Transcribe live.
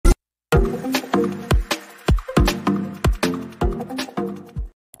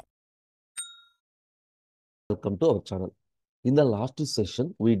Welcome to our channel. In the last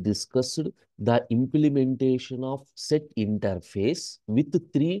session, we discussed the implementation of set interface with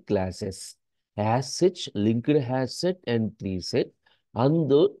three classes, Hashset, LinkedHashset, and Treeset,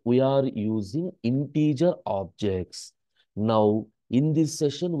 and we are using integer objects. Now, in this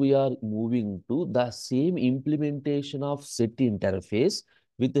session, we are moving to the same implementation of set interface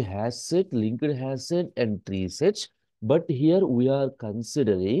with Hashset, LinkedHashset, and Treeset, but here we are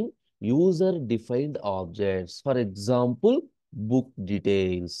considering user-defined objects. For example, book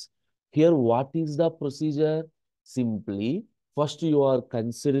details. Here, what is the procedure? Simply, first you are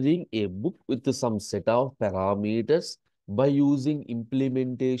considering a book with some set of parameters. By using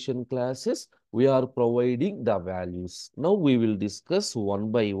implementation classes, we are providing the values. Now, we will discuss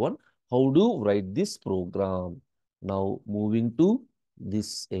one by one how to write this program. Now, moving to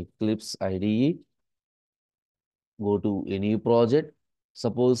this Eclipse IDE, go to any project.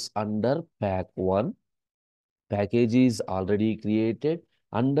 Suppose under pack 1, package is already created.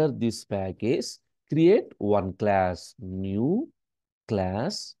 Under this package, create one class, new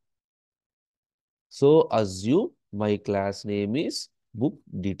class. So assume my class name is book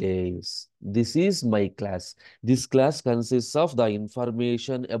details. This is my class. This class consists of the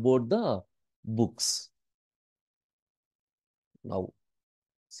information about the books. Now,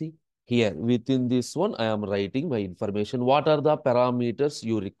 see here within this one, I am writing my information. What are the parameters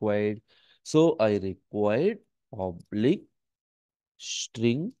you required? So I required public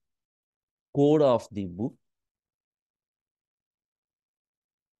string code of the book,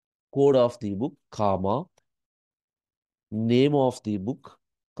 comma, name of the book,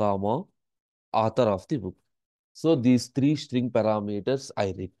 comma, author of the book. So these three string parameters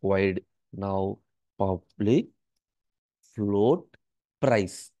I required. Now public float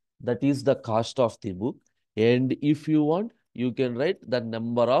price. That is the cost of the book. And if you want, you can write the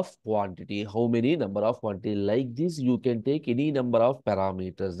number of quantity. How many number of quantity? Like this, you can take any number of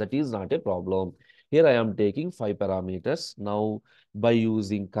parameters. That is not a problem. Here I am taking 5 parameters. Now, by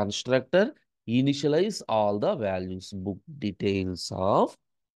using constructor, initialize all the values. Book details of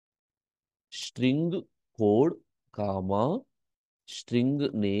string code, comma, string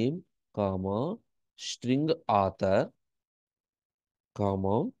name, comma, string author,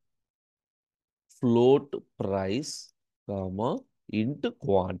 comma, float price, comma, int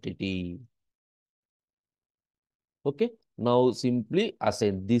quantity. Okay. Now simply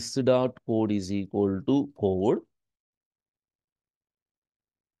assign this dot code is equal to code.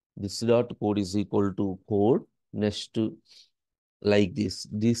 This dot code is equal to code. Next, like this.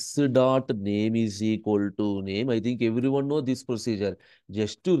 This dot name is equal to name. I think everyone know this procedure.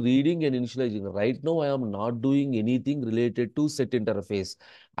 Just to reading and initializing. Right now, I am not doing anything related to set interface.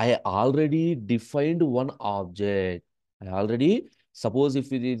 I already defined one object. I already, suppose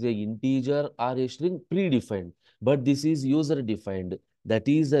if it is a integer or a string, predefined. But this is user defined. That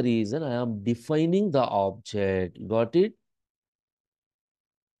is the reason I am defining the object. Got it?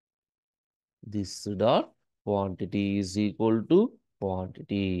 This dot quantity is equal to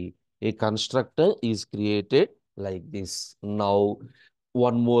quantity. A constructor is created like this. Now,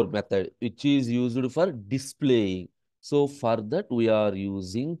 one more method which is used for displaying. So, for that, we are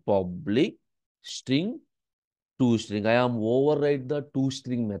using public string toString. I am override the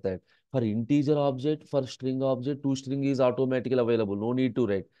toString method. For integer object, for string object, toString is automatically available. No need to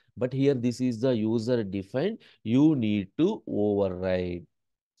write. But here, this is the user defined. You need to override.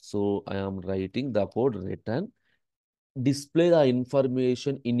 So I am writing the code return. Display the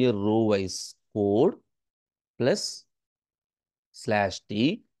information in a row wise code plus slash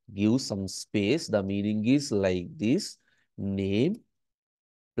t. Give some space. The meaning is like this. Name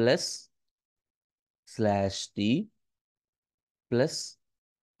plus slash t plus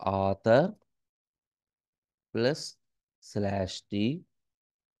author plus slash t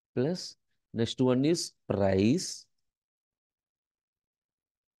plus next one is price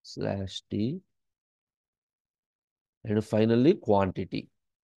slash t and finally quantity.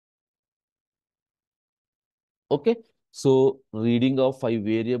 Okay. So reading of 5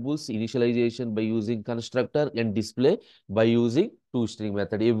 variables, initialization by using constructor and display by using toString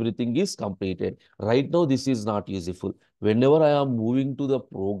method. Everything is completed. Right now, this is not useful. Whenever I am moving to the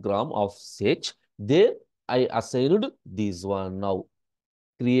program of set, there I assigned this one. Now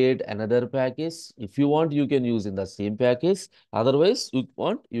create another package. If you want, you can use in the same package. Otherwise, you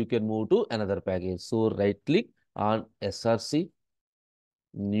want, you can move to another package. So right click on SRC,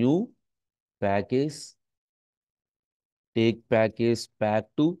 new package, take package pack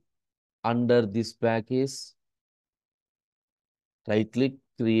 2. Under this package, right click,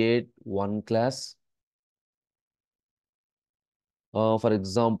 create one class. For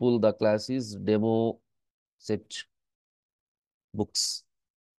example, the class is demo set books.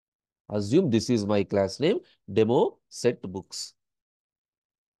 Assume this is my class name, demo set books.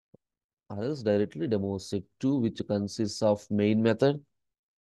 Or else directly demo set 2, which consists of main method.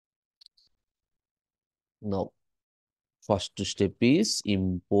 Now, first step is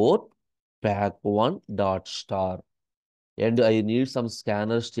import pack1 dot star. And I need some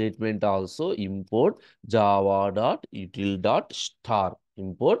scanner statement also. Import java dot util dot star.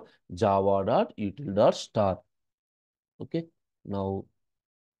 Import java dot util dot star. Okay. Now,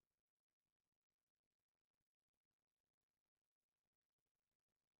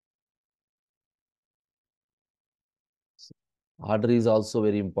 order is also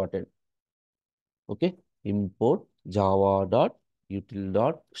very important. Okay. Import java dot util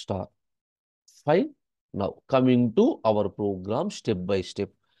dot star. Fine. Now, coming to our program step by step.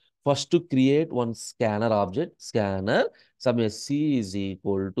 First, to create one scanner object, scanner, some sc is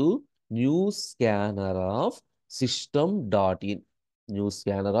equal to new scanner of system.in. New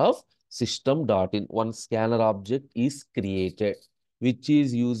scanner of system.in. One scanner object is created, which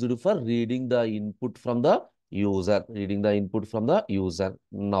is used for reading the input from the user. Reading the input from the user.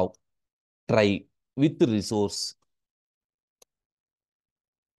 Now, try with resource.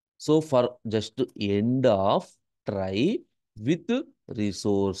 So for just end of try with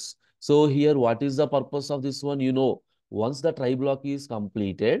resource. So here, what is the purpose of this one? Once the try block is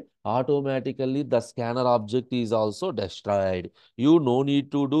completed, automatically the scanner object is also destroyed. You no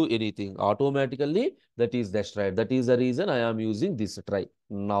need to do anything. Automatically that is destroyed. That is the reason I am using this try.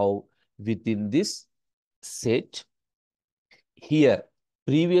 Now within this set, here,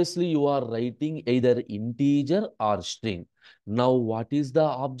 previously you are writing either integer or string. Now, what is the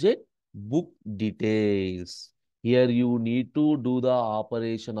object? Book details. Here you need to do the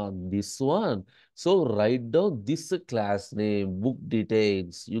operation on this one. So write down this class name, book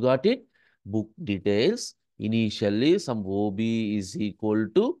details. You got it? Book details. Initially, some OB is equal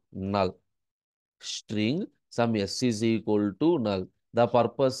to null. String, some S is equal to null. The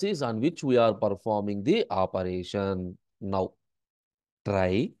purpose is on which we are performing the operation. Now,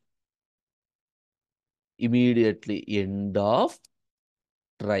 try immediately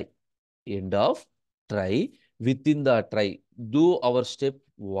try end of try. Within the try, do our step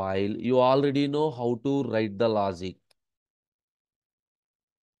while. You already know how to write the logic.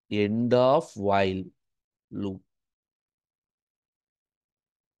 End of while loop.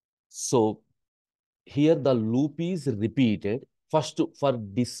 So here the loop is repeated first for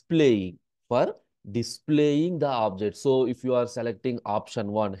displaying the object. So if you are selecting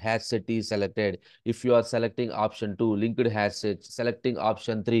option 1, hash set is selected. If you are selecting option 2, linked hash set, selecting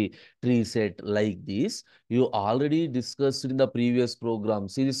option 3, tree set, like this. You already discussed in the previous program.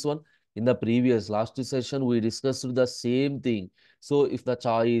 See this one? In the previous last session, we discussed the same thing. So if the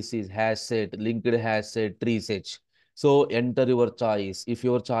choice is hash set, linked hash set, tree set, so enter your choice. If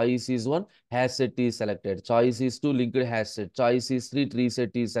your choice is 1, hash set is selected. Choice is 2, linked hash set. Choice is 3, tree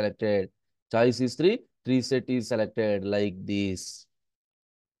set is selected. Choice is 3, tree set is selected, like this.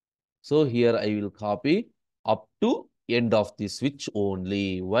 So here I will copy up to end of the switch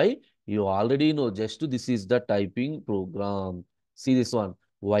only. Why? You already know, just this is the typing program. See this one.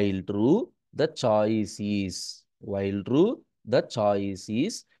 While true, the choice is. While true, the choice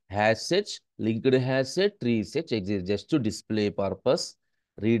is hash set, linked hash set, tree set exists just to display purpose.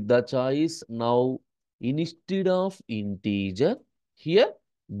 Read the choice. Now, instead of integer, here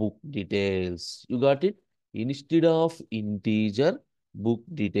book details. You got it? Instead of integer, book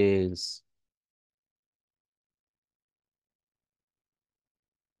details.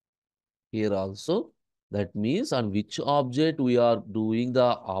 Here also, that means on which object we are doing the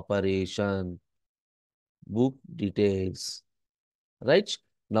operation. Book details. Right?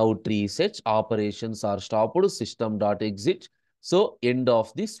 Now tree sets operations are stopped. System.exit. So end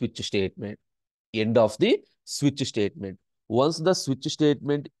of the switch statement. End of the switch statement. Once the switch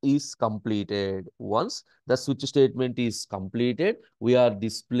statement is completed, we are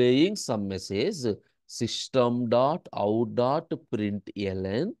displaying some message.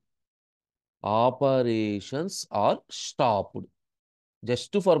 System.out.println operations are stopped.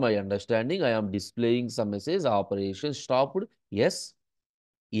 Just for my understanding, I am displaying some message. Operations stopped. Yes.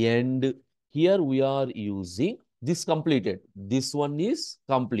 And here we are using this completed. This one is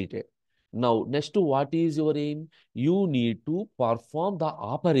completed. Now, next, what is your aim? You need to perform the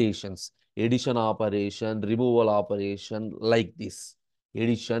operations. Addition operation, removal operation, like this.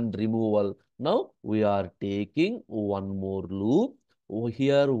 Addition, removal. Now, we are taking one more loop. Over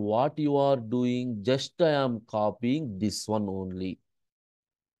here, what you are doing, just I am copying this one only.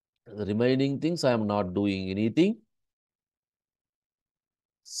 The remaining things I am not doing anything.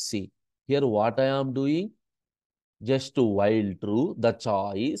 See, here what I am doing, Just while true, the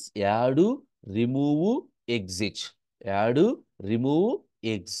choice add, remove, exit. Add, remove,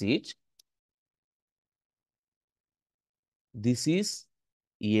 exit. This is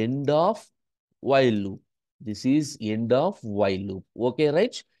end of while loop. This is end of while loop. Okay,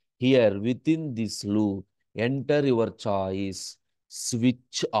 right? Here within this loop, enter your choice.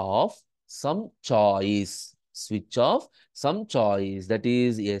 Switch off some choice. Switch off some choice. That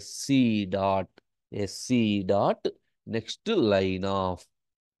is SC dot. SC dot. Next line of.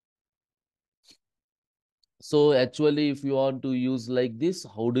 So actually, if you want to use like this,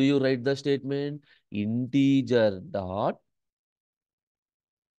 how do you write the statement? Integer dot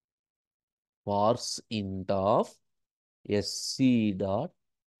parse int of SC dot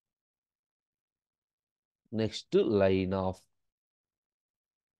next line of.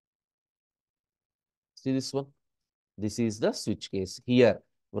 See this one? This is the switch case. Here,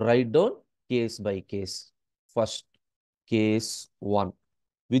 write down case by case. First, case 1.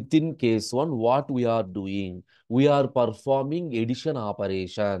 Within case 1, what we are doing? We are performing addition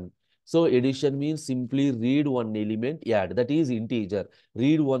operation. So addition means simply read one element, add. That is integer.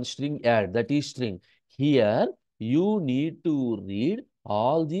 Read one string, add. That is string. Here, you need to read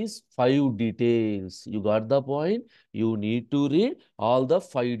all these 5 details. You got the point? You need to read all the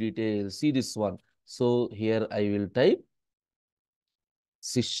 5 details. See this one. So here I will type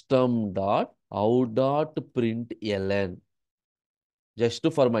system dot out dot println. Just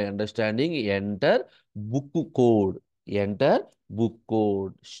for my understanding, enter book code. Enter book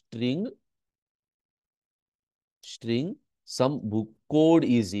code. String, some book code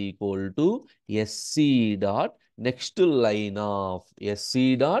is equal to SC dot next line of.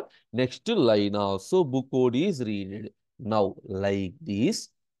 SC dot next line of. So book code is read. Now, like this,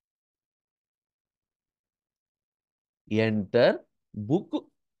 enter book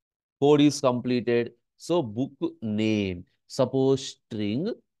code is completed. So book name, suppose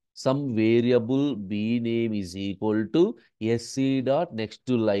string, some variable b name is equal to sc dot next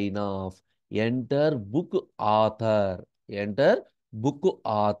to line of. Enter book author. Enter book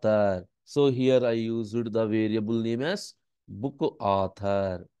author. So here I used the variable name as book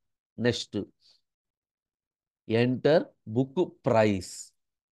author. Next, enter book price.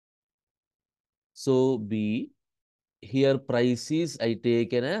 So b here price is I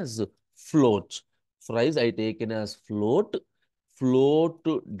taken as float. Price I taken as float. Float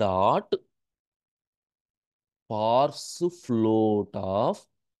dot parse float of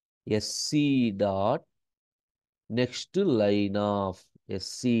SC dot next line of.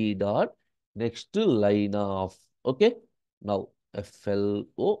 SC dot next line of. Okay. Now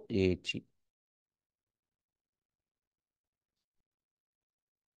FLOAT.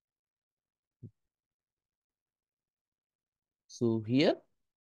 So here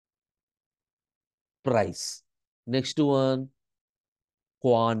price. Next one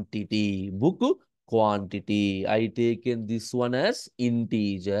quantity. Book quantity. I taken this one as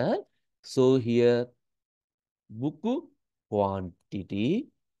integer. So here book quantity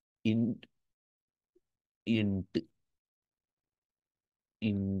int int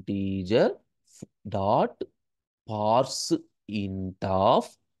integer dot parse int of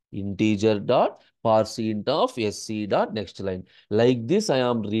integer dot parse int of sc dot next line. Like this, I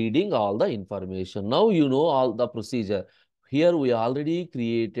am reading all the information. Now you know all the procedure. Here we already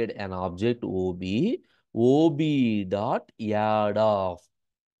created an object ob dot add of.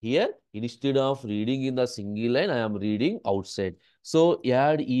 Here, instead of reading in the single line, I am reading outside. So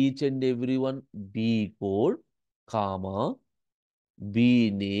add each and every one B code, comma, B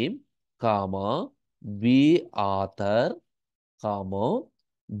name, comma, B author, comma,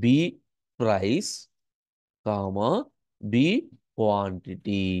 B price, comma, B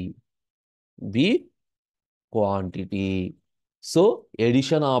quantity, B quantity. So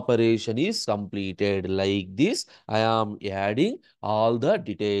addition operation is completed. Like this, I am adding all the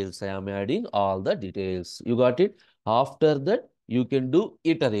details. I am adding all the details. You got it? After that, you can do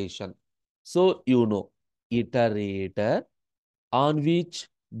iteration. So you know, iterator on which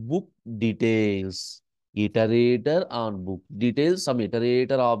book details. Iterator on book details. Some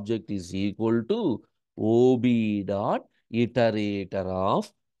iterator object is equal to ob dot iterator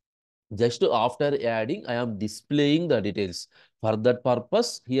of. Just after adding, I am displaying the details. For that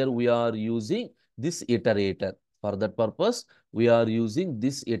purpose, here we are using this iterator. For that purpose, we are using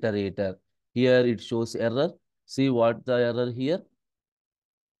this iterator. Here it shows error. See what the error here?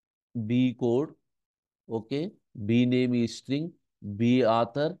 B code. Okay. B name is string. B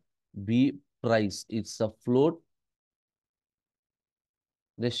author. B price. It's a float.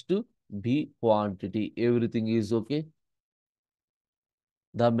 Next to B quantity. Everything is okay.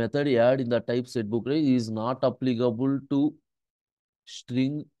 The method add in the type set book is not applicable to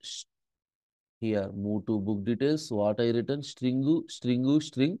string. Here, move to book details. What I written? String,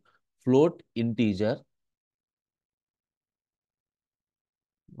 float, integer.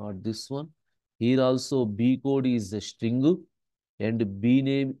 Not this one. Here also B code is a string and B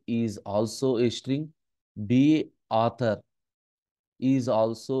name is also a string. B author is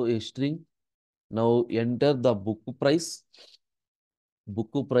also a string. Now enter the book price.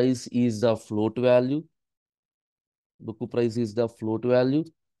 Book price is the float value. Book price is the float value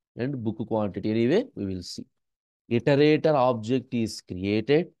and book quantity. Anyway, we will see. Iterator object is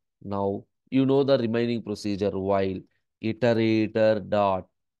created. Now you know the remaining procedure while iterator dot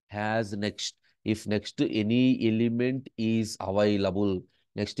has next. If next to any element is available,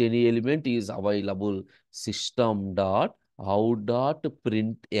 next any element is available, system dot out dot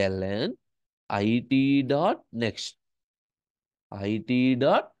println it dot next. It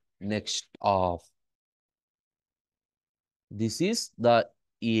dot next of. This is the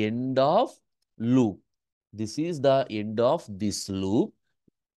end of loop. This is the end of this loop.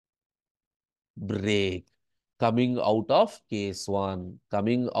 Break. Coming out of case 1.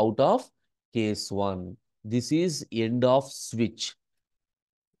 Coming out of case 1. This is end of switch.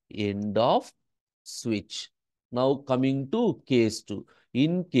 End of switch. Now coming to case 2.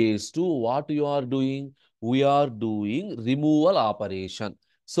 In case 2, what you are doing? We are doing removal operation.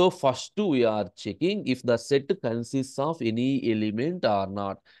 So first we are checking if the set consists of any element or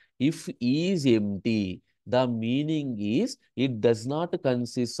not. If is empty, the meaning is it does not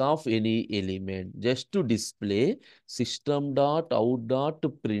consist of any element. Just to display system dot out dot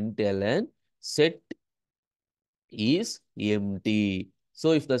println set is empty.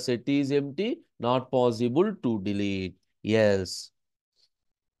 So if the set is empty, not possible to delete. Yes.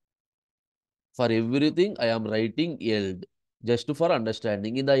 For everything, I am writing eld. Just for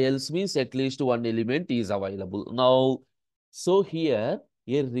understanding. In the else means at least one element is available. Now, so here,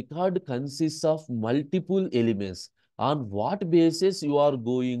 a record consists of multiple elements. On what basis you are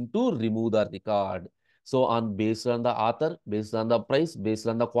going to remove the record? So, based on the author, based on the price, based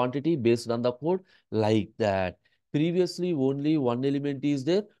on the quantity, based on the code, like that. Previously, only one element is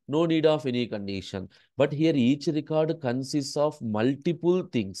there, no need of any condition. But here, each record consists of multiple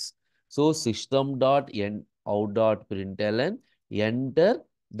things. So system dot out dot println enter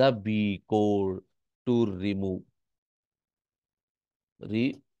the B code to remove.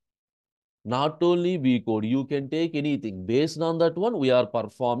 Not only B code, you can take anything. Based on that one, we are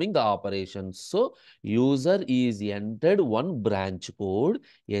performing the operation. So user is entered one branch code,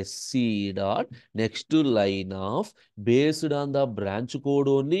 SC dot, next to line of, based on the branch code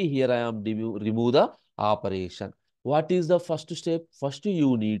only, here I am remove the operation. What is the first step? First,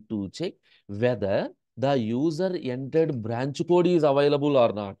 you need to check whether the user entered branch code is available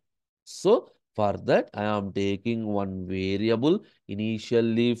or not. So for that, I am taking one variable,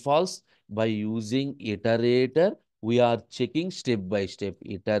 initially false. By using iterator, we are checking step by step.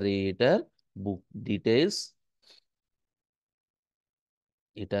 Iterator, book details,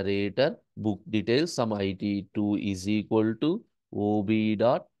 iterator, book details, some it2 is equal to ob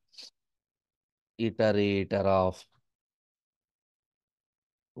dot iterator of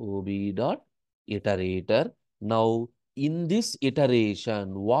ob dot iterator. Now, in this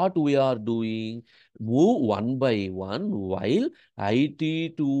iteration, what we are doing, move one by one while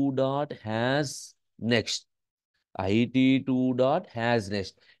it2 dot has next. it2 dot has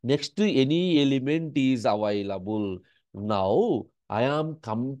next. Next to any element is available. Now, I am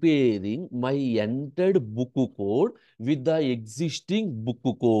comparing my entered book code with the existing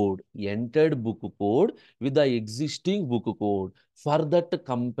book code. Entered book code with the existing book code. For that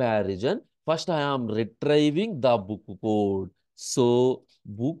comparison, first I am retrieving the book code. So,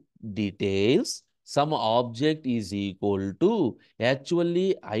 book details, some object is equal to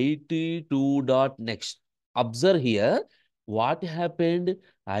actually it2 dot next. Observe here what happened.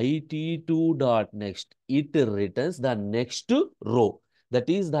 It2 dot next. It returns the next row. That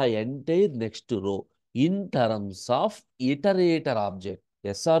is the entire next row in terms of iterator object.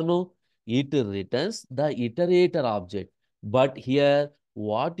 Yes or no? It returns the iterator object. But here,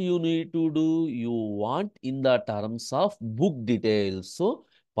 what you need to do, you want in the terms of book details. So,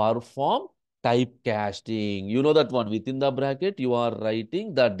 perform typecasting. You know that one within the bracket, you are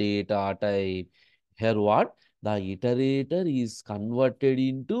writing the data type. Here what? The iterator is converted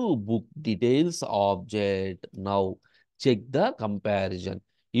into book details object. Now, check the comparison.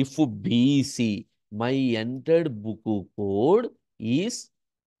 If BC, my entered book code is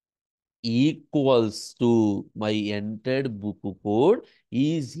equals to, my entered book code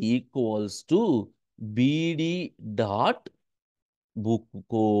is equals to BD dot book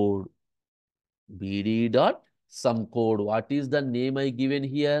code. BD dot some code. What is the name I given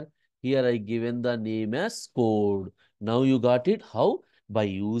here? Here I given the name as code. Now you got it. How? By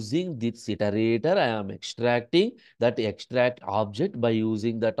using this iterator, I am extracting that extract object. By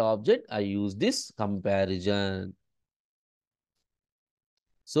using that object, I use this comparison.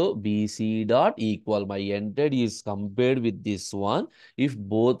 So BC dot equal my entered is compared with this one. If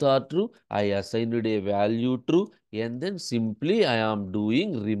both are true, I assigned a value true and then simply I am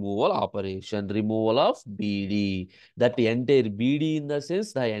doing removal operation, removal of BD. That entire BD in the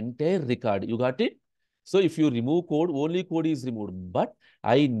sense the entire record. You got it? So if you remove code, only code is removed. But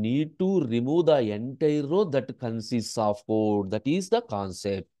I need to remove the entire row that consists of code. That is the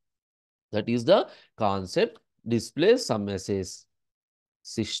concept. That is the concept. Display some message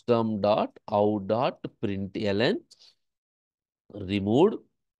system dot out dot println removed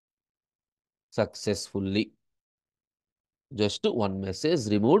successfully. Just one message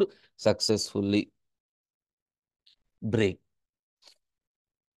removed successfully. Break.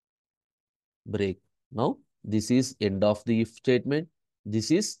 Break. Now, this is end of the if statement.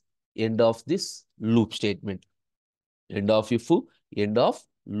 This is end of this loop statement. End of if, end of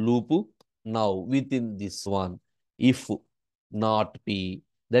loop. Now, within this one, if not P,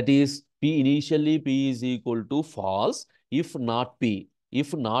 that is P initially P is equal to false, if not P.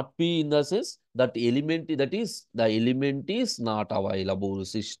 If not P in the sense that element, that is the element is not available.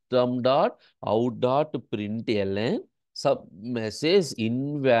 System dot out dot println sub message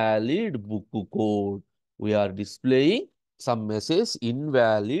invalid book code. We are displaying some message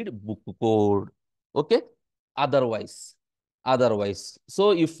invalid book code. Okay. Otherwise, otherwise.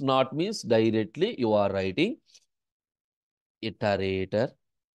 So if not means directly you are writing iterator,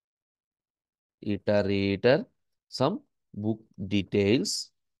 iterator, some book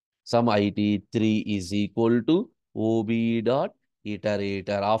details, some IT3 is equal to OB dot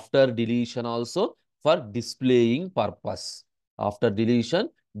iterator. After deletion also for displaying purpose. After deletion,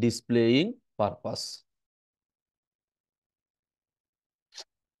 displaying purpose.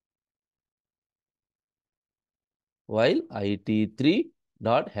 While IT3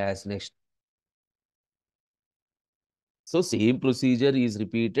 dot has next. So same procedure is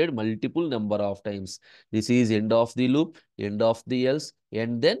repeated multiple number of times. This is end of the loop, end of the else,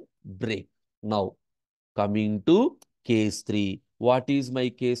 and then break. Now coming to case 3. What is my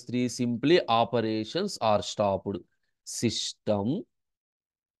case 3? Simply operations are stopped. System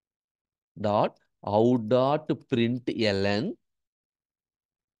dot out dot println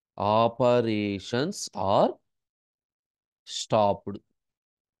operations are stopped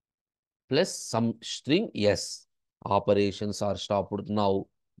plus some string yes. Operations are stopped. Now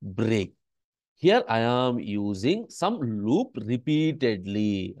break. Here I am using some loop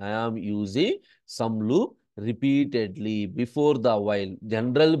repeatedly. I am using some loop repeatedly before the while.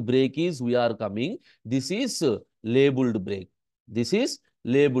 General break is we are coming. This is labeled break. This is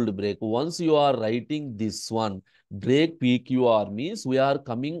labeled break. Once you are writing this one, break PQR means we are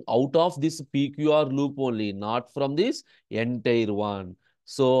coming out of this PQR loop only, not from this entire one.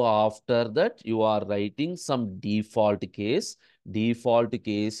 So after that, you are writing some default case. Default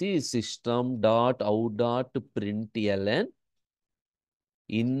case is system dot out dot println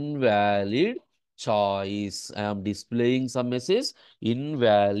invalid choice. I am displaying some message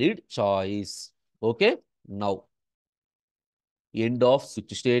invalid choice. Okay. Now end of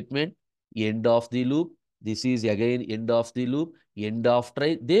switch statement, end of the loop. This is again end of the loop, end of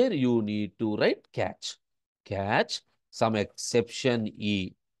try. There you need to write catch. Catch some exception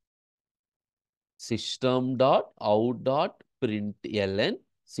E. System dot out dot println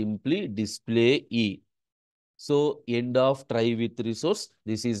simply display E. So end of try with resource.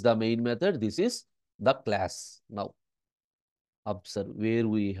 This is the main method. This is the class. Now observe where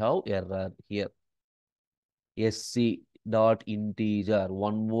we have error here. SC dot integer,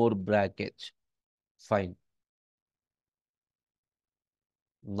 one more bracket. Fine.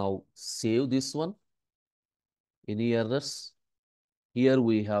 Now save this one. Any errors? Here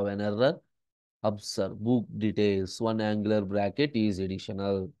we have an error. Observe book details. One angular bracket is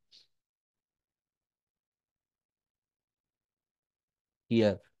additional.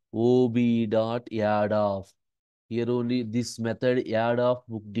 Here ob dot add of. Here only this method add of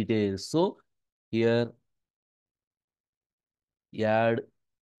book details. So here add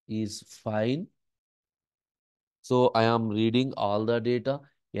is fine. So I am reading all the data.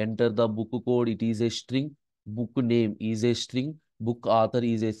 Enter the book code. It is a string. Book name is a string. Book author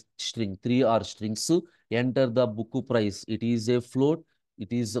is a string. Three are strings. Enter the book price. It is a float.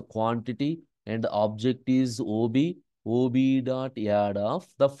 It is a quantity. And the object is OB. OB dot add of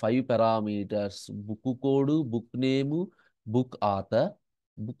the 5 parameters. Book code, book name, book author,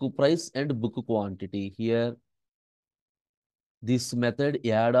 book price, and book quantity. Here, this method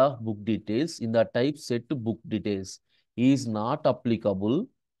add of book details in the type set to book details is not applicable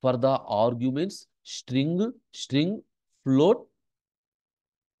for the arguments string, float,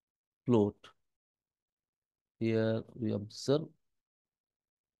 float. Here we observe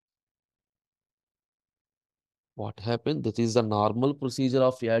what happened. That is the normal procedure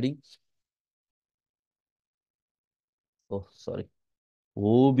of adding. Oh, sorry.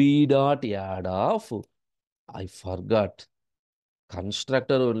 OB dot add of. I forgot.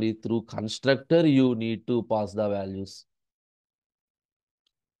 Constructor only. Through constructor, you need to pass the values.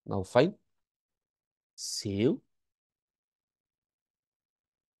 Now, fine. Save.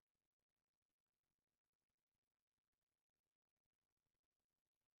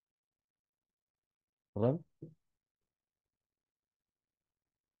 Run.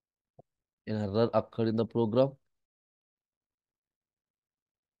 An error occurred in the program.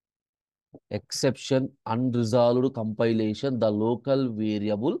 Exception, unresolved compilation, the local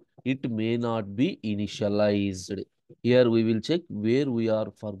variable, it may not be initialized. Here we will check where we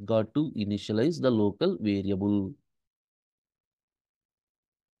are forgot to initialize the local variable.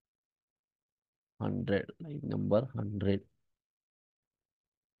 100, line number 100.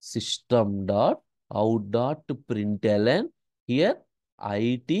 System dot out dot println. Here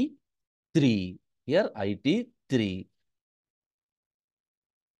IT3. Here IT3.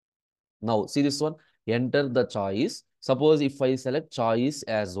 Now, see this one. Enter the choice. Suppose if I select choice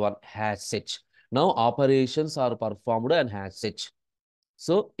as one Hashset. Now, operations are performed on Hashset.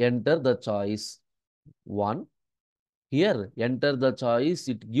 So, enter the choice 1. Here, enter the choice.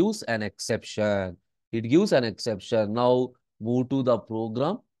 It gives an exception. It gives an exception. Now, move to the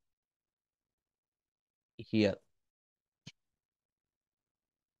program. Here,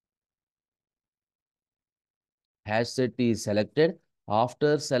 Hashset is selected.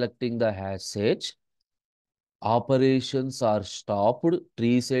 After selecting the Hashset, operations are stopped.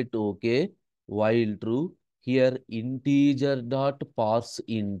 Treeset OK. While true, here integer dot parse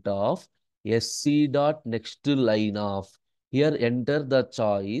int of sc dot next line of. Here enter the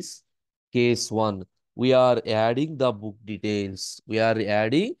choice. Case 1. We are adding the book details. We are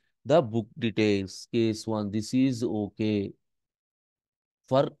adding the book details. Case 1. This is OK.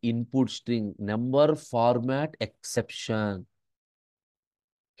 For input string number format exception.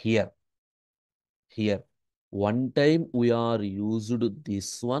 Here. Here. One time we are used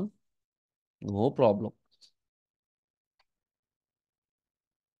this one. No problem.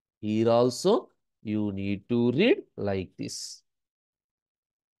 Here also you need to read like this.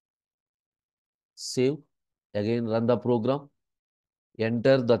 Save. Again run the program.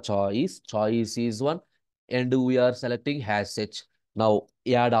 Enter the choice. Choice is one. And we are selecting Hashset. Now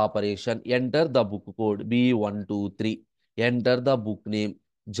add operation. Enter the book code B123. Enter the book name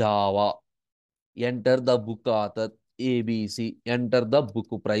Java. Enter the book author ABC. Enter the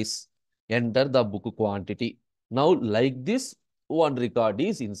book price. Enter the book quantity. Now, like this, one record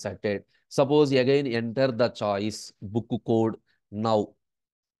is inserted. Suppose again enter the choice book code now.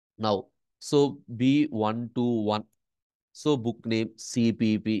 Now, so B121. So book name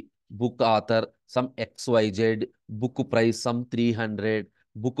CPP, book author some XYZ, book price some 300,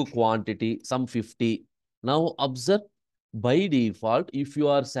 book quantity some 50. Now observe, by default, if you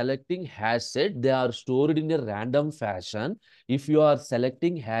are selecting hash set, they are stored in a random fashion. If you are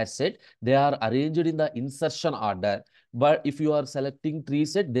selecting hash set, they are arranged in the insertion order. But if you are selecting tree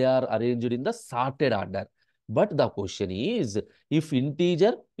set, they are arranged in the sorted order. But the question is, if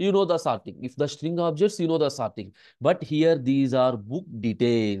integer, you know the sorting. If the string objects, you know the sorting. But here these are book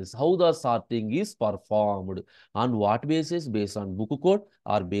details. How the sorting is performed. On what basis? Based on book code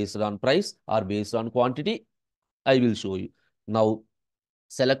or based on price or based on quantity. I will show you. Now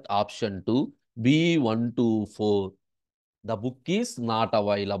select option 2 B124. The book is not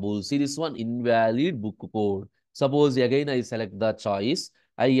available. See this one, invalid book code. Suppose again I select the choice.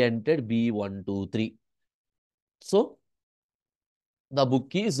 I entered B123. So the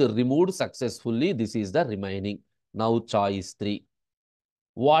book is removed successfully. This is the remaining. Now choice 3.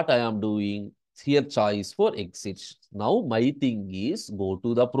 What I am doing here, choice for exit. Now my thing is go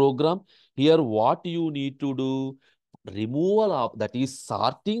to the program. Here what you need to do, removal of, that is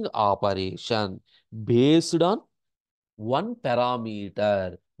sorting operation based on one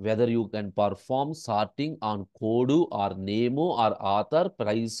parameter, whether you can perform sorting on code or name or author,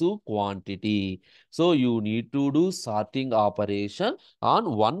 price, quantity. So you need to do sorting operation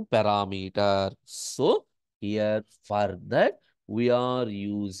on one parameter. So here for that we are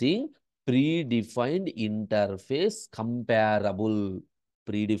using predefined interface comparable.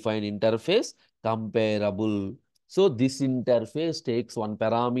 Predefined interface comparable. So this interface takes one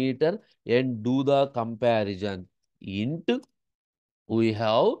parameter and do the comparison. Int, we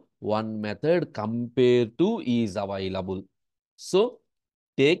have one method compare to is available. So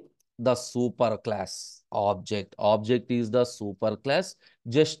take the superclass object. Object is the superclass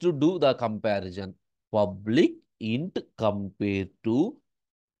just to do the comparison. Public int compare to,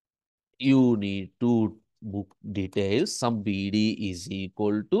 you need to book details. Some BD is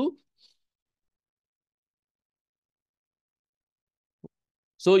equal to.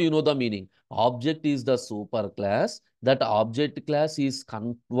 So you know the meaning. Object is the superclass. That object class is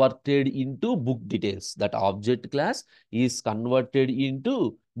converted into book details. That object class is converted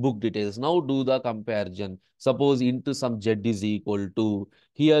into book details. Now do the comparison. Suppose into some z is equal to.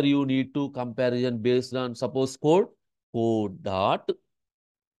 Here you need to comparison based on suppose code dot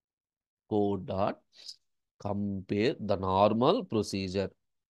compare the normal procedure.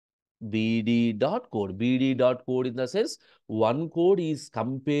 BD dot code. BD dot code in the sense one code is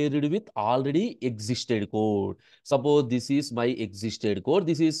compared with already existed code. Suppose this is my existed code.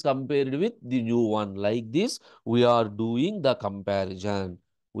 This is compared with the new one. Like this, we are doing the comparison.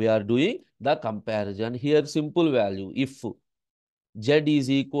 We are doing the comparison. Here, simple value. If z is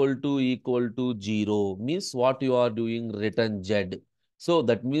equal to 0 means what you are doing, return z. So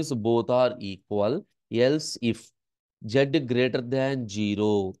that means both are equal. Else if z greater than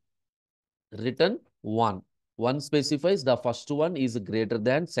 0, return 1. 1 specifies the first one is greater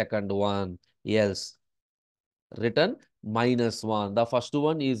than second one. Else, return -1. The first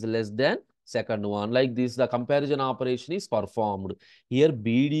one is less than second one. Like this, the comparison operation is performed. Here,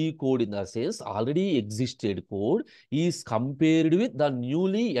 BD code in the sense already existed code is compared with the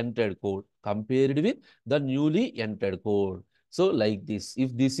newly entered code. Compared with the newly entered code. So, like this,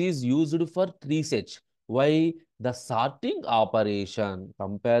 if this is used for tree search, why the sorting operation,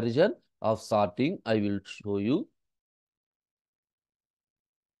 comparison of sorting, I will show you.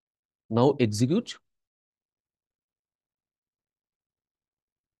 Now execute.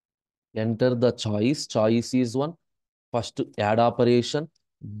 Enter the choice. Choice is one. First add operation,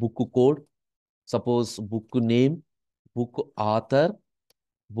 book code, suppose book name, book author,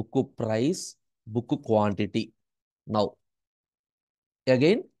 book price, book quantity. Now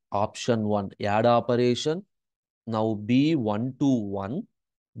again option 1, add operation. Now be 1 to 1,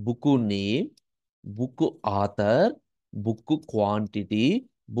 book name, book author, book quantity,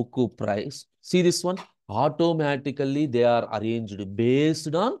 book price. See this one? Automatically they are arranged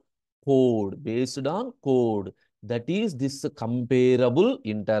based on code, based on code. That is this comparable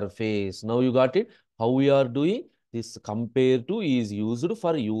interface. Now you got it? How we are doing? This compare to is used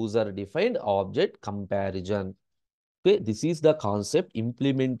for user-defined object comparison. Okay, this is the concept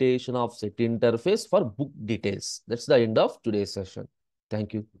implementation of set interface for book details. That's the end of today's session.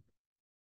 Thank you.